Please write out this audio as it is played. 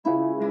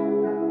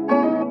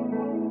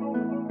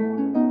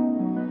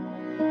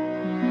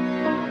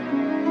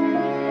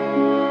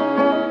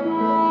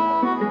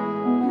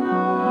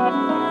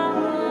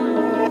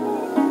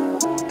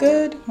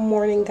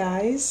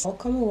guys,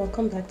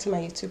 welcome back to my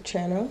YouTube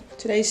channel.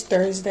 Today's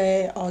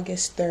Thursday,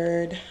 August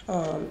 3rd.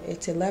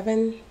 It's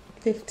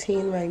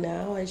 11:15 right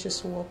now. I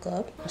just woke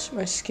up.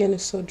 My skin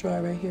is so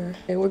dry right here.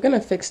 Okay, we're gonna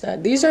fix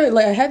that. These are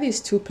like, I had these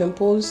two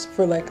pimples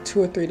for like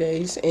 2 or 3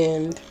 days,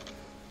 and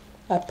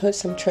I put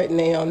some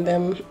tretinoin on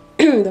them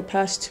the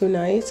past 2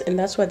 nights, and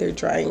that's why they're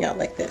drying out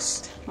like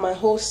this. My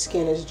whole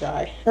skin is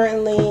dry.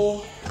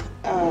 Currently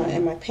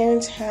in my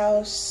parents'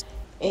 house,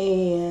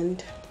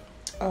 and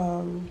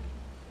I'm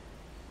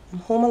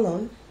home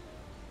alone.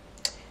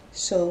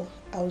 So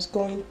I was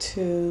going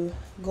to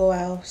go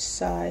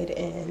outside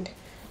and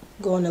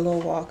go on a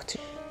little walk too.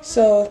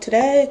 So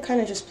today,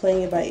 kind of just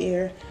playing it by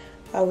ear.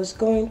 I was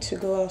going to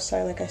go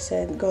outside, like I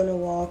said, go on a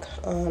walk.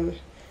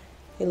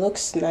 It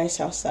looks nice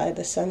outside.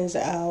 The sun is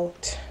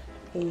out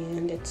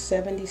and it's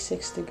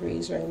 76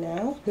 degrees right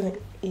now. I'm gonna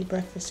eat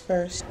breakfast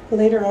first.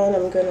 Later on,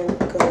 I'm gonna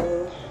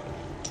go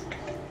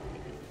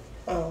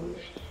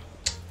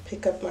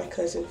pick up my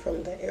cousin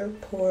from the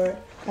airport.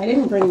 I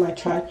didn't bring my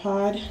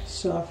tripod,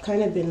 so I've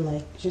kind of been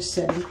like just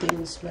setting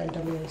things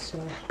randomly, so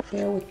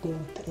bear with me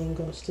with the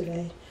angles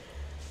today.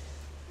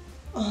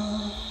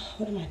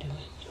 What am I doing?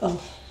 Oh.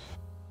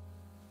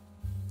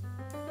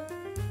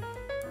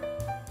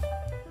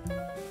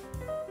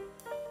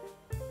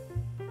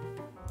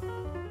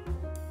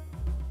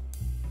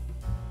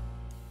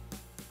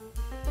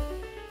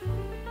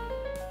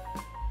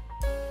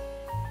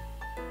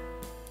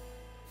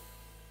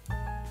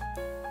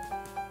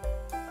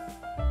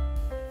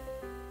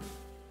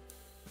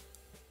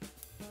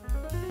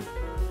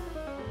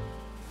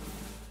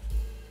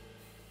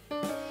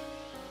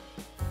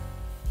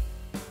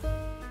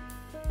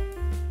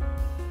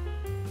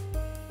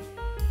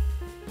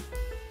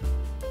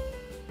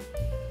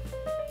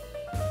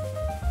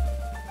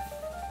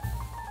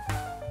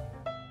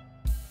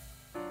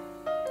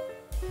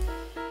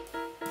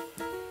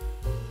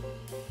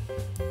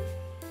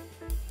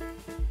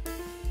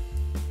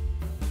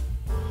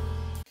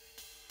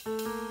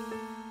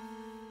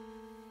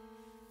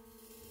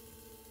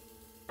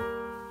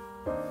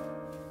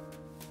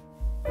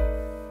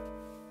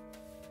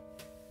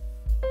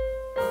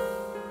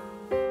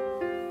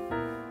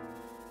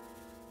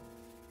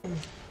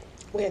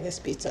 Look at this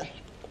pizza.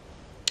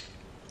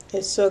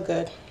 It's so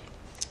good.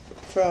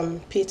 From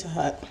Pizza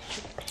Hut.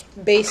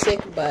 Basic,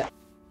 but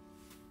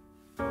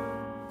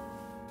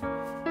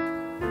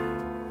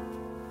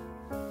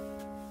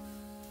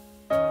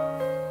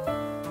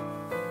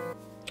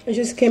I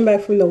just came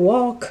back from the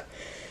walk.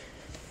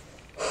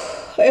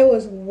 It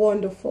was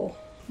wonderful.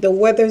 The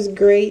weather's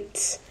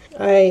great.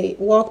 I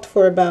walked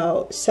for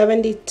about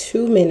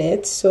 72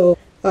 minutes, so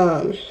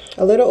a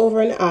little over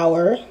an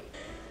hour.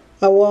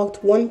 I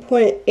walked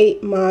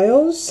 1.8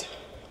 miles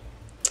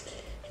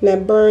and I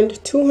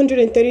burned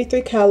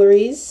 233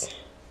 calories,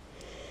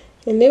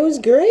 and it was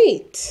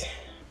great.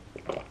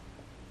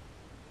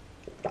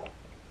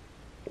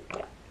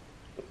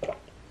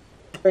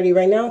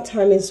 Right now,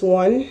 time is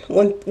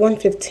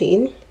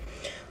 1:15.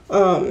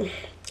 I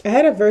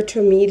had a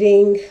virtual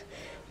meeting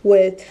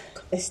with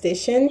a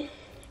station.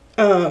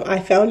 I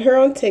found her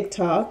on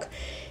TikTok,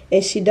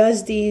 and she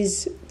does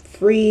these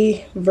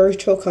free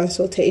virtual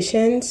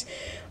consultations.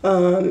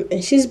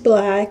 And she's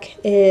black,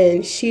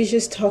 and she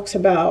just talks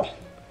about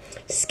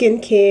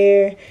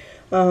skincare,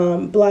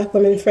 black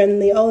women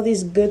friendly, all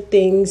these good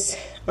things.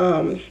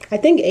 I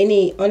think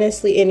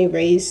honestly any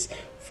race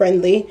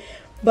friendly,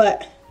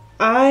 but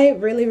I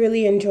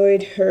really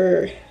enjoyed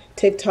her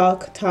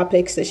TikTok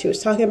topics that she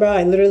was talking about.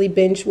 I literally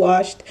binge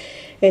watched,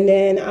 and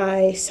then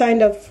I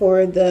signed up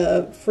for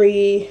the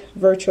free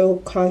virtual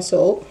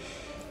consult,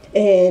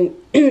 and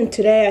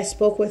today I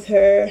spoke with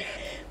her.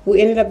 We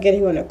ended up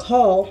getting on a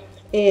call,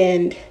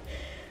 and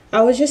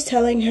I was just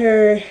telling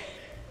her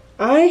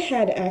I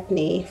had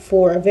acne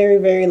for a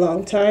very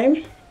long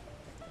time.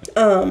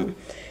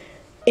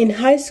 In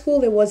high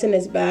school, it wasn't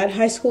as bad.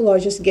 High school, I'll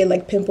just get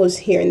like pimples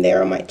here and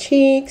there on my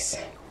cheeks,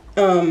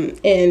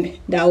 and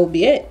that would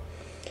be it.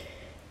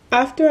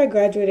 After I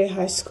graduated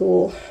high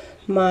school,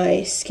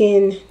 my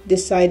skin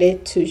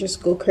decided to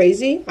just go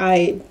crazy. I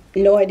had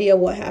no idea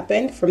what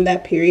happened from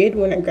that period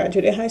when I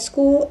graduated high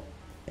school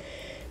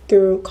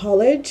through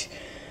college.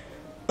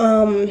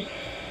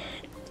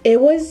 It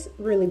was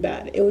really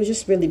bad. It was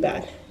just really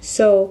bad.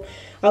 So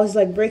I was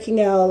like breaking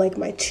out like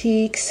my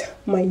cheeks,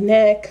 my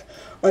neck,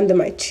 under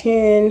my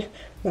chin,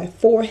 my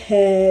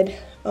forehead.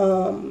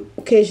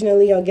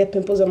 Occasionally I'll get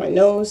pimples on my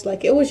nose.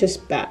 Like, it was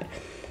just bad.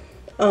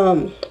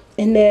 And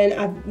then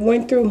I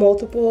went through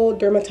multiple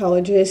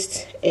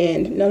dermatologists,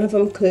 and none of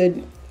them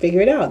could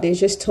figure it out. They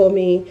just told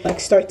me like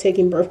start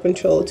taking birth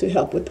control to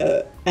help with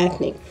the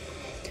acne.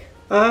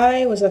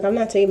 I was like, I'm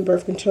not taking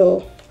birth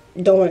control.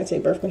 Don't want to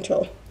take birth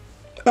control.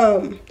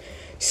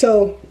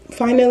 So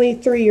finally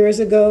 3 years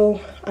ago,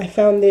 I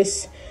found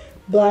this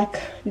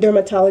black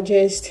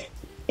dermatologist,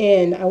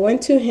 and I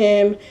went to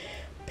him,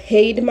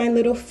 paid my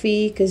little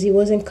fee because he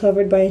wasn't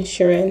covered by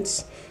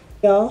insurance.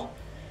 Y'all,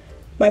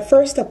 my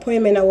first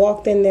appointment, I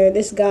walked in there,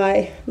 this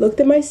guy looked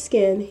at my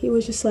skin. He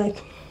was just like,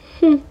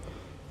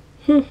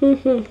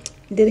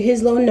 did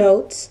his little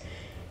notes,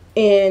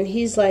 and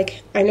he's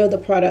like, I know the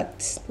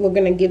products we're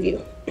gonna give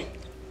you.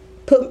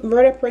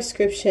 Wrote a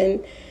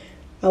prescription.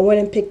 I went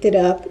and picked it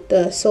up,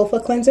 the Sofa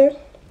Cleanser.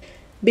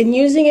 Been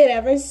using it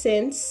ever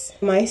since.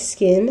 My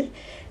skin,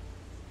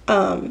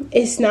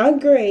 it's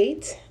not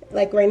great.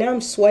 Like right now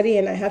I'm sweaty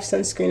and I have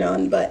sunscreen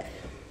on, but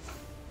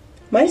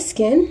my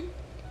skin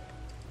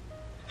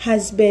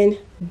has been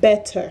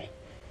better.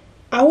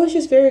 I was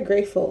just very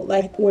grateful.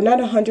 Like, we're not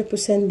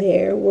 100%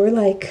 there. We're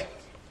like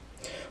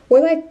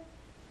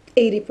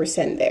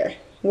 80% there.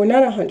 We're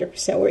not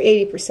 100%, we're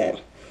 80%.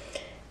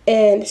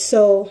 And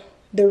so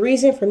the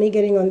reason for me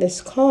getting on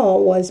this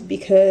call was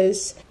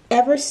because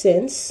ever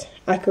since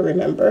I could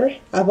remember,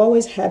 I've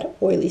always had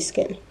oily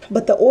skin.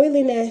 But the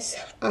oiliness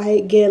I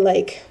get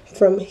like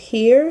from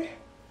here,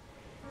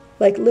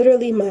 like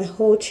literally my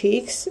whole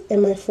cheeks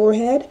and my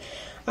forehead,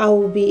 I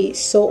will be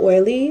so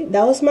oily.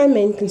 That was my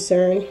main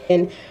concern.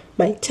 And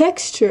my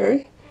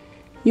texture,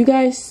 you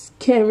guys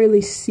can't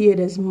really see it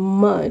as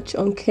much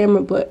on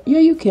camera, but yeah,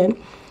 you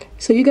can.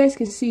 So you guys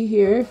can see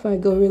here if I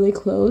go really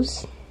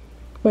close.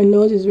 My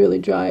nose is really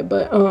dry,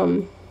 but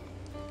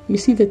you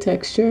see the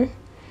texture.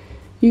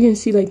 You can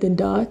see like the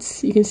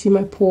dots. You can see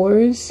my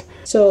pores.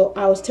 So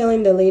I was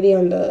telling the lady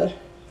on the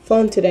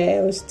phone today,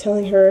 I was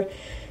telling her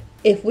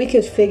if we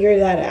could figure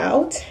that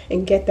out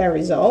and get that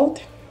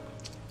result,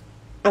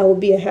 I will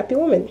be a happy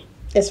woman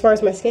as far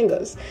as my skin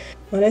goes.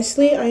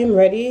 Honestly, I am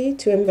ready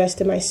to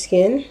invest in my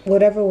skin,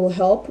 whatever will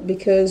help,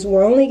 because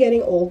we're only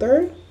getting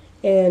older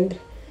and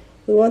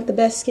we want the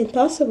best skin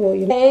possible.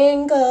 You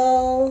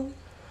know?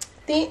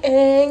 The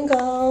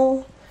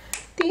angle.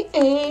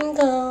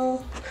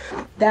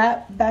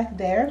 That back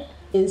there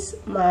is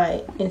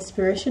my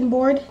inspiration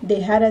board.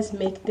 They had us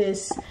make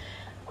this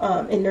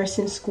in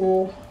nursing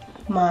school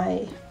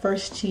my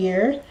first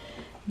year.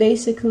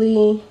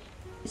 Basically,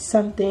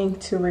 something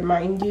to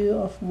remind you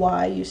of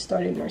why you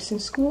started nursing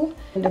school.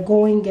 When the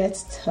going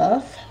gets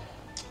tough,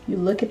 you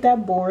look at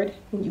that board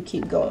and you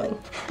keep going.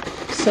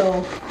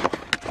 So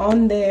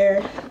on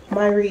there,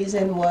 my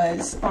reason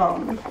was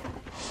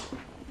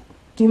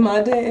mi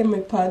madre and mi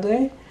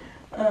padre,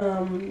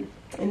 and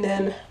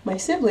then my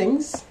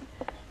siblings.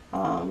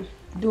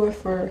 Do it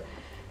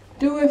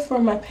for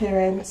my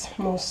parents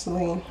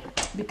mostly,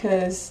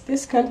 because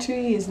this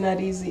country is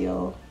not easy.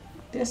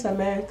 This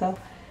America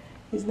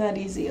is not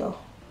easy.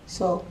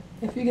 So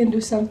if you can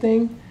do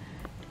something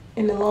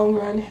in the long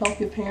run, help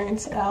your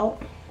parents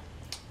out,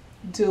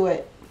 do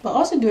it. But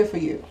also do it for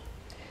you,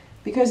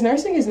 because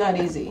nursing is not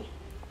easy.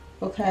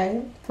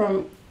 Okay,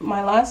 from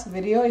my last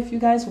video, if you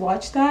guys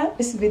watched that,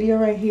 this video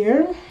right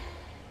here,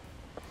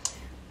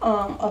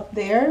 up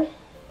there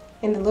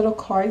in the little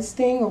cards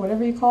thing, or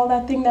whatever you call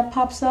that thing that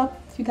pops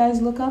up, if you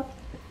guys look up,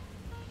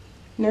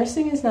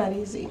 nursing is not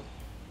easy.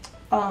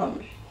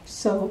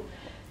 So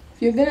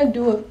if you're gonna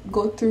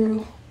go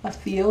through a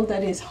field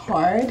that is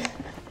hard,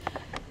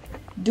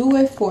 do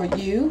it for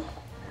you.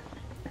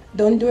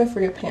 Don't do it for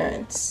your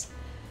parents,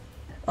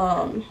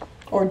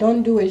 or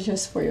don't do it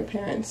just for your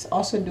parents.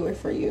 Also do it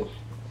for you.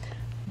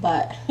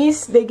 But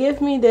they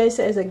give me this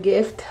as a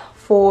gift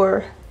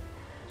for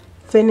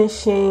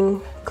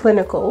finishing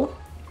clinical.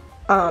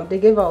 They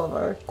give all of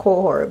our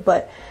cohort,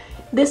 but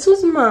this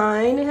was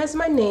mine. It has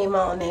my name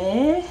on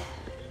it,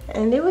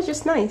 and it was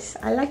just nice.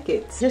 I like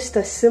it. Just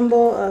a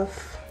symbol of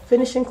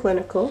finishing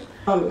clinical.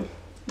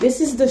 This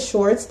is the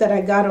shorts that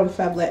I got on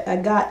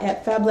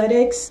at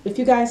Fabletics. If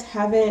you guys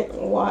haven't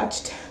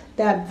watched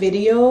that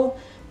video,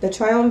 the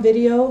try-on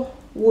video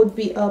would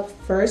be up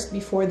first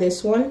before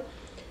this one.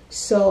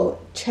 So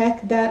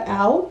check that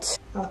out.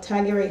 I'll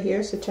tag it right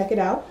here, so check it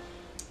out.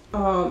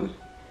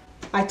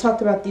 I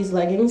talked about these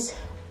leggings.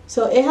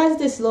 So it has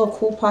this little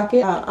cool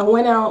pocket. I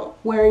went out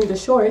wearing the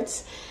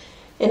shorts,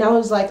 and I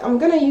was like, I'm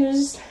gonna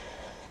use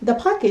the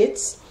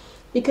pockets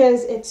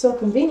because it's so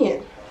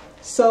convenient.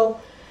 So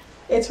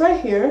it's right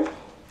here.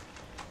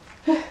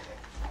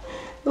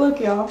 Look,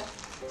 y'all.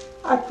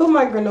 I put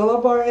my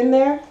granola bar in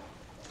there.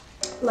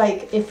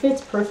 Like, it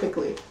fits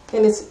perfectly,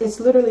 and it's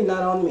literally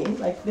not on me.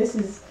 Like, this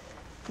is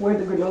where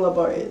the granola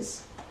bar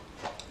is.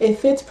 It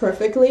fits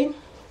perfectly.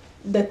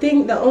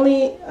 The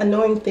only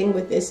annoying thing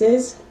with this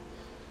is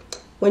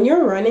when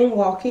you're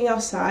walking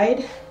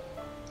outside,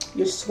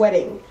 you're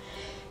sweating.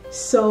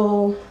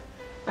 So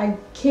I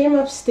came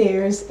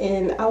upstairs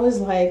and I was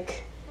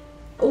like,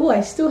 oh,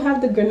 I still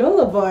have the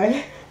granola bar.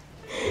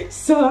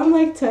 So I'm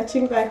like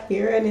touching back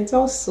here and it's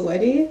all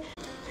sweaty.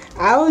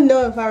 I don't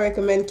know if I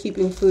recommend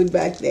keeping food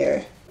back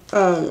there.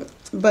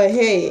 But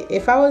hey,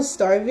 if I was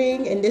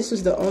starving and this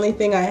was the only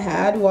thing I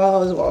had while I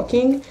was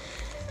walking,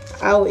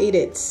 I'll eat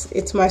it.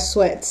 It's my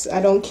sweats.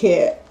 I don't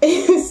care.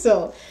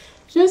 So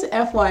just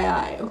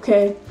FYI,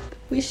 okay?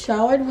 We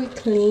showered, we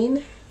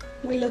clean,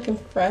 we looking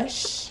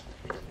fresh.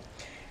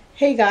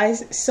 Hey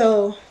guys,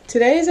 so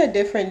today is a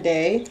different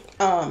day.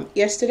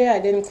 Yesterday I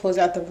didn't close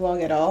out the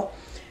vlog at all.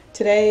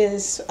 Today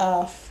is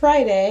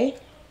Friday,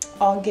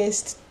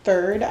 August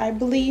 3rd, I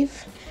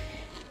believe.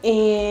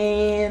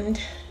 And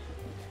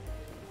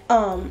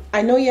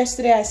I know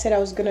yesterday I said I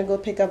was gonna go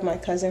pick up my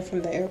cousin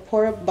from the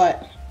airport,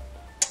 but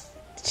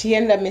she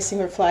ended up missing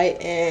her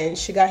flight, and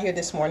she got here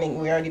this morning.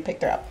 We already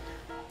picked her up.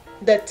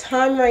 The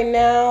time right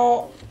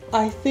now,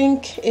 I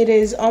think it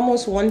is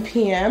almost 1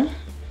 p.m.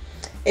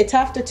 It's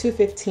after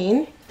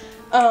 2:15.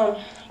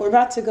 We're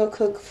about to go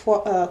cook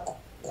for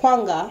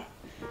kwanga,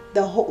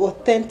 the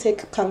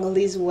authentic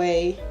Congolese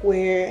way,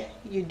 where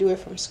you do it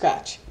from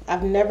scratch.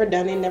 I've never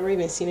done it, never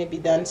even seen it be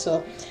done.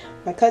 So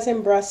my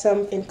cousin brought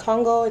some in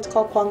Congo. It's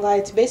called kwanga.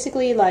 It's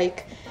basically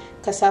like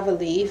cassava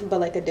leaf, but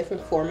like a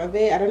different form of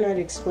it. I don't know how to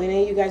explain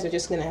it. You guys are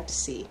just gonna have to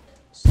see.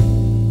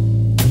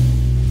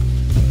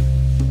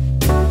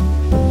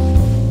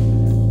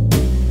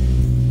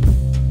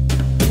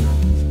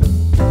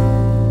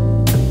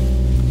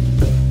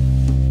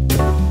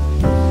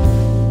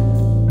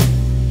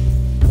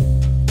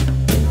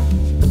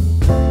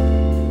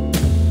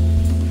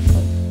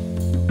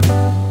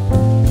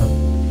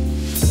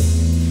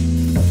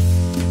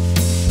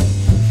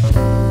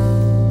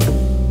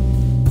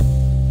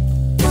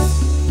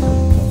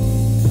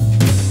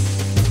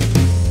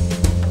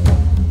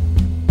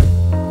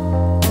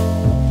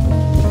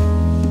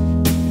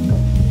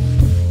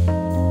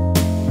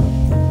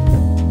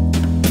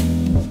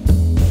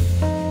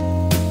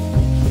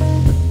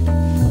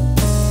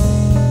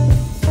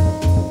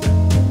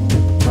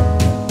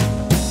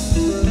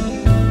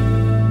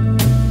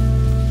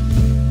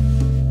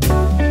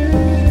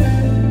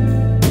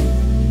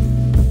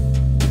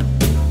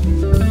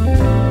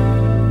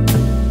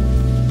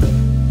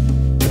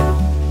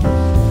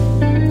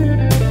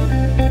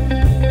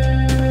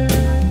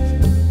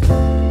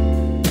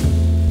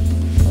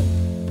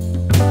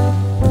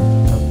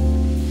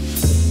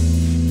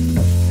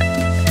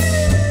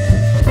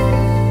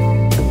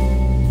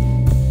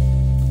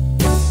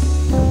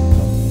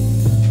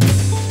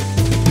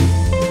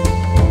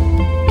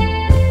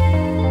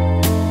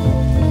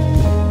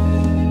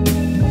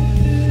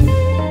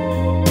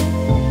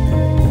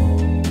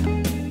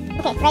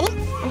 Ready?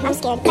 I'm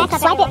scared. Back up.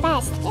 Swipe it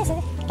fast. Yes, you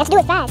have to do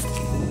it fast.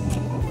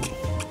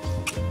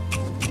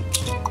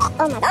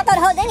 Oh my god. Don't throw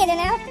the whole thing in there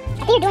now. I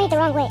think you're doing it the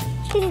wrong way.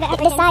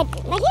 This side.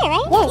 Right here,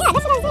 right? Yes. Yeah,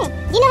 that's what I was saying.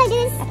 Do you know how to do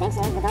this? I think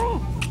so, but go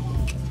ahead.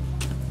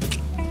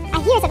 I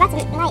hear it's about to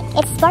light.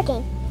 It's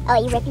sparking. Oh,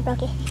 you broke it.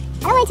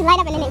 I don't want it to light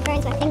up and then it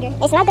burns my finger.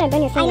 It's not going to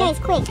burn your finger. I know,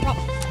 it's quick, but...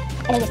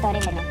 And then just throw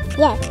it in there.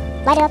 Yeah.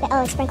 Light it up and...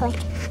 Oh, it's sprinkling.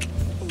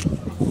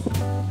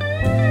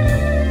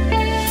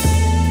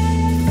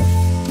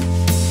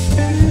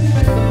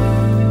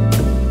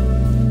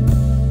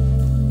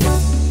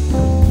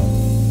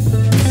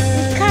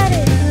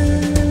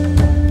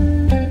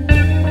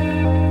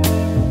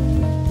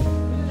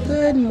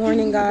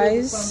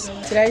 Guys,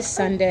 today's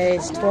Sunday.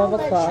 It's 12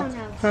 o'clock,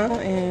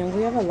 and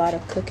we have a lot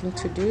of cooking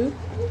to do.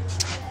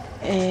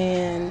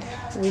 And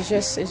we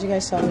just, as you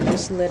guys saw, we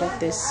just lit up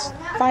this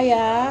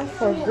fire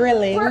for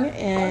grilling,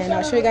 and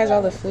I'll show you guys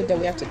all the food that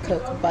we have to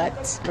cook.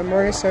 But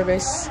memorial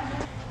service,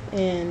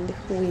 and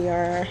we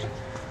are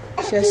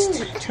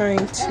just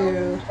trying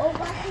to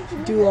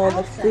do all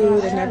the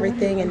food and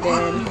everything, and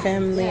then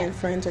family and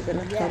friends are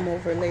gonna come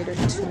over later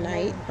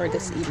tonight or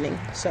this evening.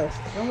 So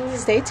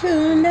stay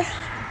tuned.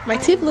 My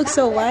teeth look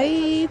so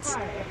white.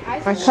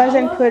 My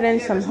cousin put in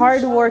some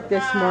hard work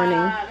this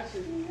morning.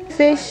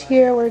 Fish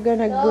here we're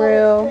gonna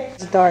grill.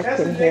 It's dark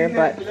in here,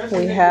 but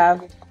we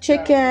have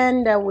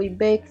chicken that we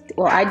baked.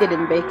 Well, I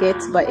didn't bake it,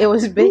 but it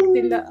was baked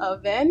in the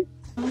oven.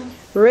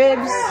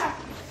 Ribs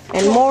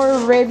and more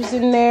ribs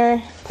in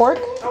there. Pork?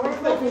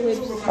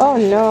 Oh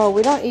no,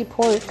 we don't eat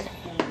pork.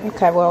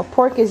 Okay, well,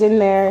 pork is in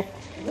there.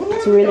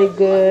 It's really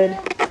good.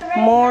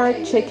 More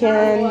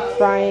chicken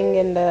frying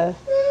in the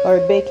or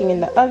baking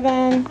in the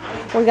oven.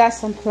 We got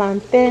some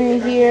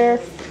plantain here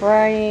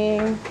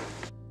frying.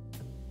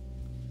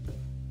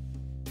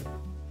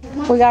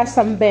 We got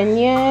some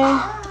beignet.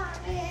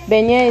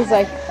 Beignet is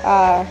like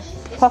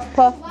puff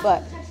puff,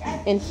 but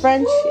in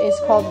French it's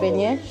called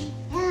beignet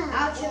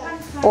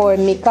or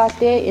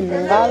mikate in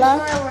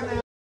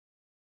Lingala.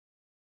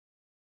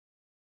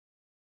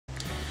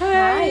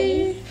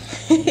 Hi.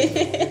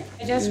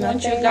 I just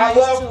want you guys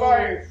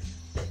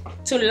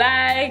to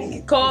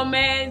like,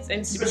 comment,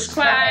 and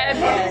subscribe.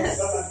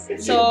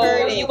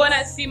 So you're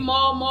gonna see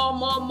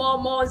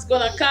more. It's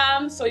gonna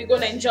come, so you're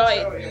gonna enjoy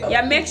it.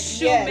 Yeah, make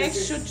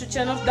sure to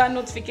turn off that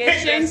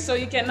notification so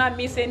you cannot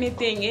miss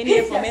anything. Any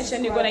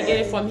information, you're gonna get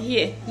it from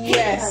here.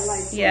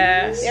 Yes.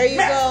 Yeah. There you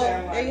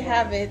go. There you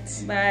have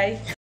it. Bye.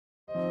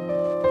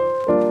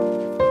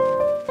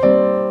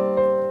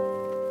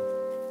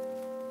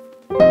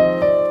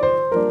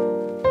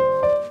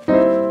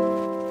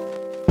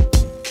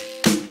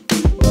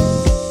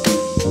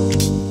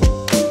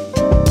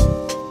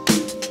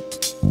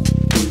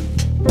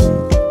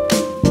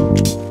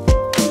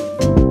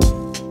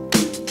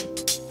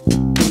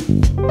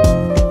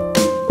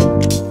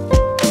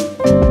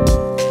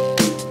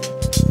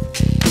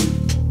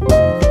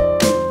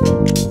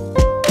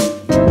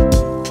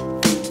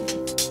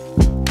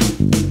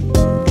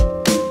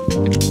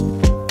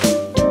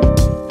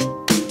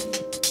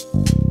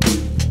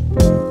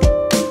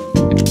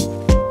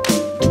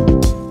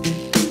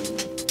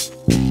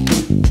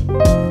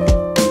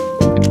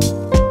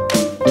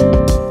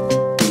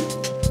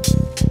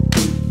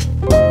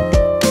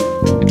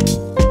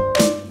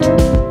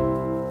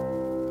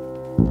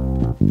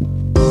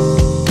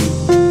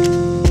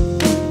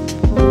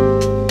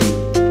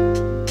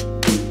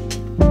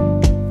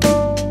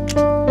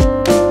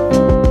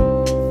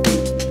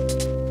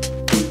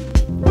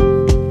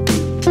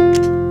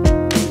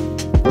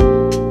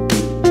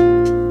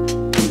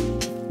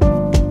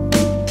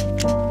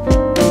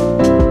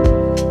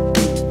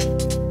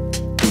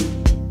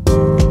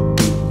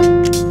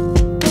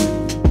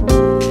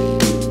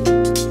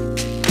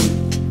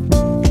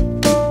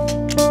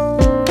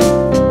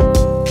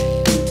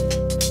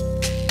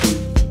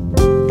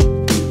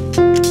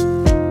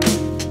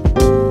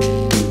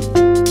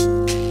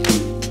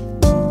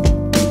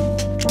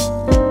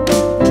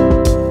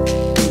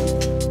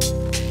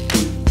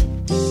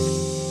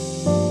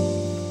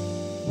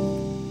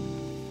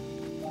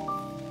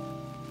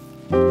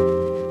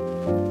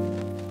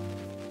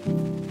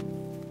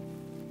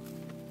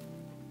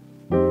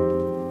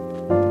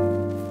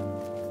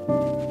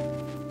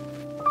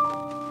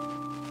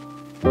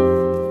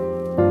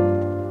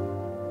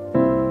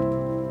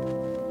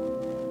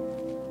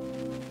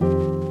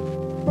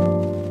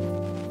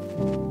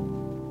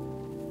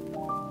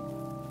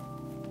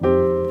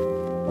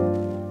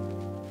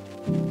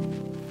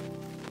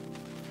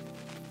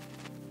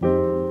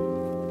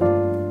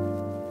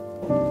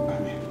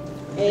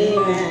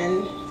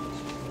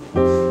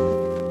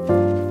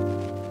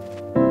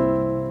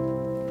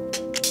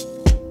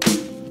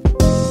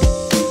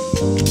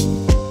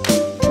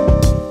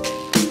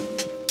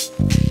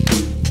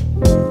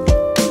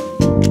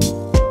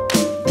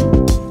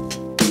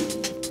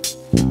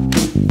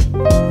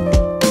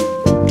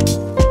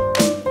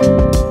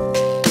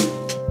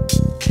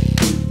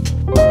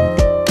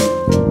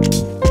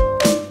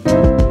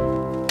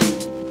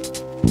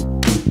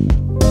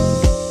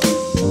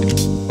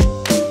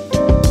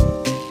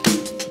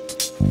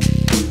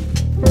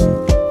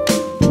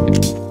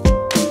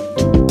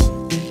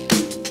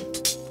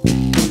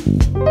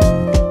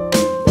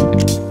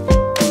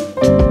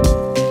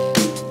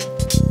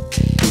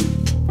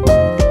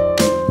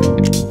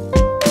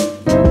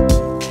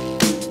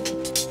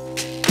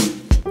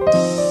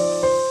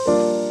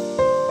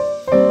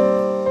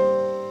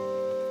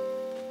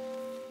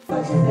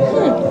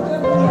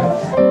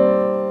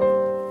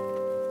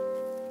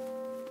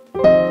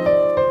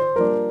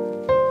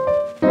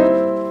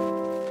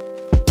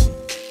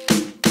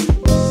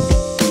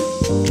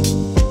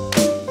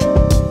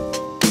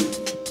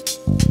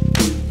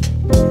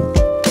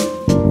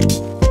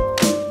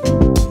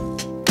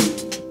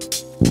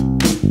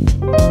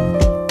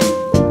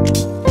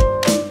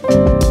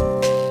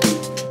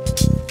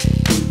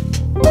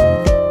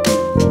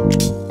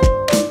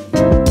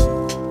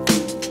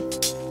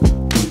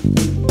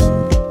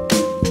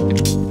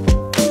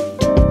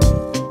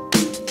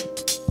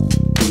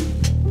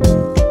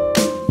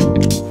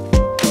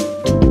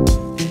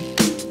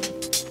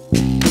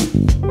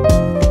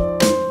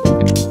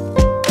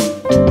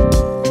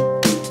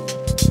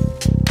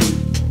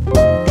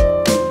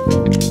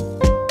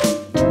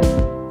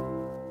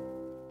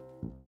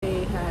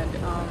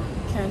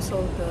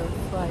 canceled the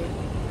flight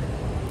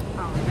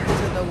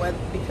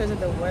because of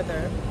the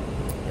weather.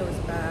 It was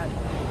bad.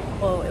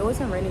 Well, it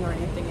wasn't raining or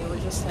anything. It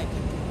was just like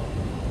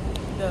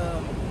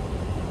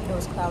it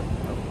was cloudy.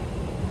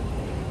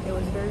 It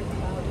was very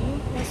cloudy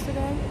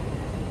yesterday.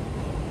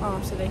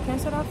 So they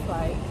canceled our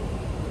flight.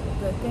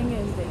 The thing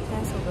is, they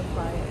canceled the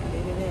flight and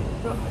they didn't.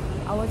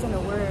 I wasn't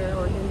aware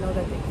or didn't know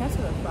that they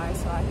canceled the flight,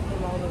 so I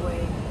came all the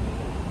way.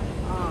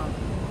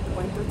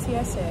 Went through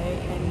TSA,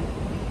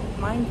 and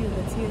mind you,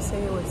 the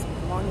TSA was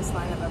the longest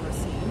line I've ever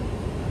seen.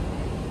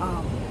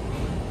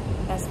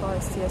 As far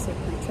as TSA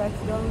pre-check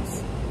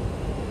goes,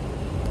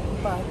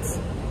 but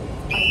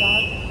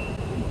I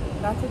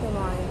got to the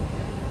line,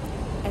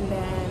 and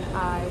then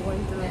I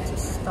went through to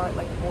start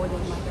like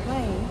boarding my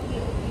plane,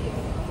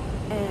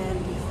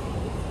 and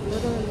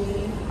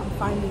literally I'm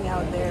finding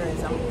out there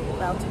as I'm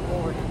about to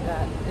board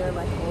that they're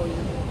like, oh,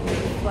 your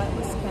flight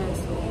was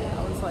canceled.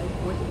 I was like,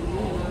 what do you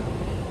mean?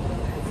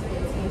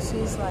 And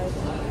she's like,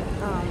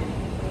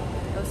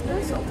 it was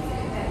canceled.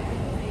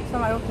 So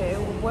I'm like, okay,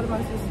 well, what am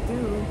I supposed to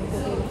do with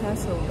it being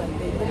canceled? Like,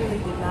 they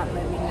literally did not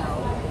let me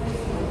know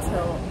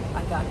until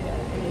I got there.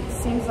 And it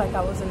seems like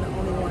I wasn't the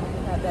only one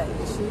who had that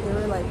issue. There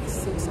were like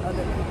 6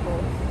 other people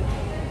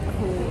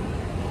who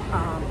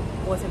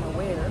wasn't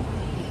aware,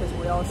 because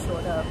we all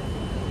showed up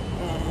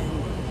and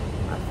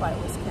our flight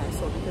was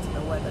canceled because of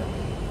the weather.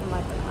 I'm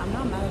like, I'm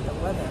not mad at the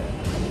weather.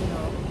 You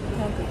know, you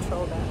can't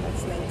control that.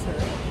 That's nature.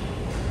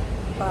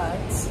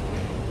 But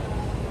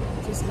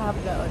just have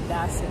the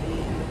audacity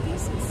and the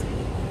decency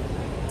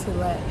to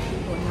let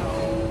people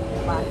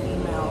know by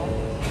email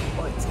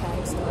or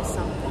text or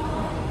something.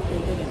 They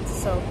didn't.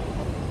 So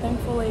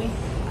thankfully,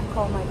 I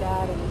called my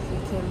dad and he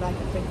came back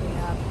and picked me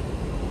up.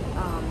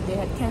 They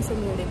had canceled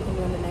me and they put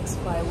me on the next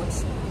flight,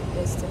 which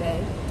is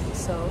today.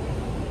 So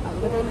I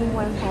literally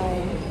went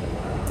home,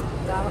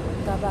 got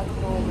back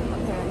home at my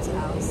parents'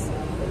 house,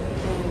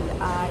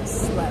 and I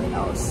slept.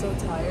 I was so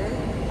tired.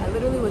 I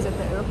literally was at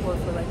the airport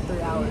for like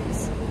 3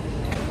 hours,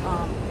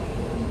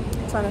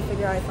 trying to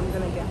figure out if I'm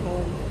gonna get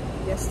home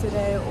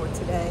yesterday or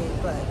today.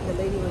 But the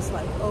lady was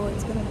like, oh,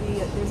 it's gonna be,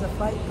 there's a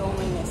flight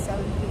going at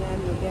 7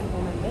 p.m. You'll get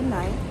home at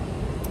midnight.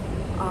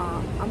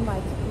 I'm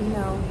like,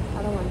 no,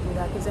 I don't want to do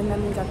that, because then that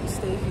means I have to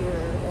stay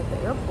here at the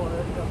airport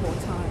the whole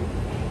time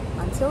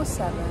until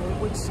 7,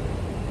 which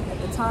at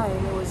the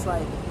time it was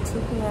like 2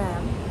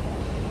 p.m.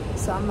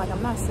 So I'm like,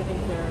 I'm not sitting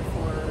here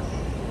for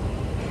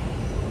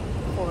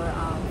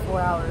 4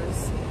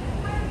 hours.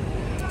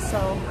 So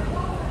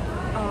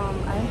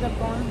I ended up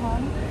going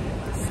home,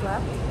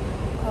 slept,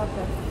 woke up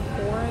at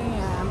 4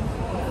 a.m.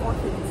 or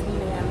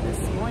 4:15 a.m.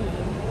 this morning,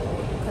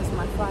 because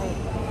my flight,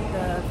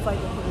 the flight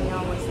that put me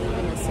on was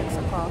leaving at 6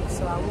 o'clock.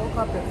 So I woke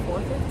up at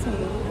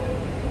 4:15.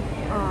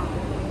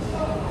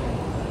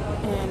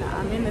 And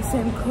I'm in the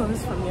same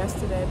clothes from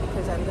yesterday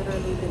because I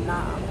literally did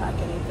not unpack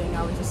anything.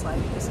 I was just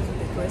like, this is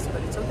ridiculous,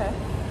 but it's okay.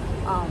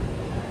 I'm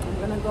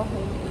gonna go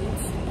home,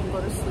 eat, and go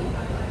to sleep.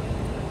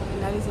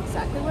 And that is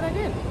exactly what I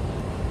did.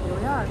 Here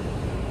we are.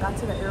 Got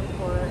to the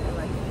airport at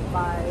like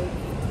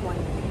 5:20.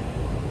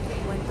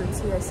 Went through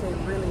TSA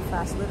really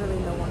fast. Literally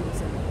no one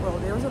was in. Well,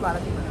 there was a lot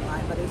of people in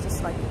line, but it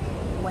just like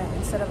went,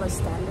 instead of us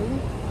standing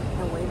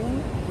and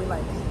waiting, we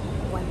like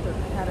went through.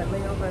 Had a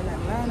layover in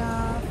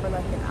Atlanta for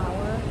like an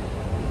hour.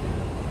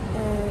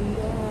 And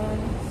then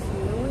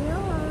here we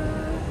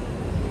are.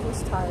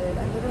 Just tired.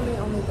 I literally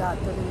only got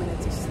 30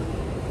 minutes of sleep,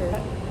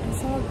 because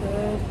it's all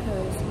good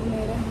because we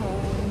made it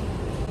home.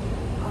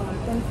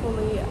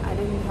 Thankfully, I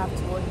didn't have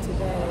to work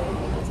today.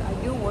 I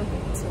do work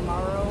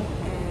tomorrow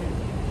and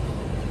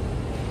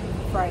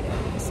Friday.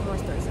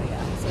 Tomorrow's Thursday,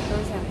 yeah. So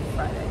Thursday and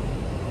Friday,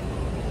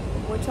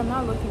 which I'm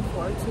not looking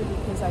forward to,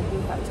 because I do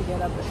have to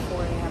get up at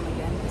 4 a.m.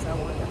 again because I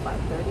work at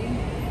 5:30.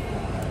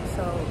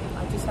 So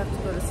I just have to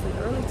go to sleep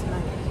early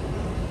tonight.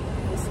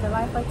 It's the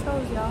life I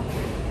chose, y'all.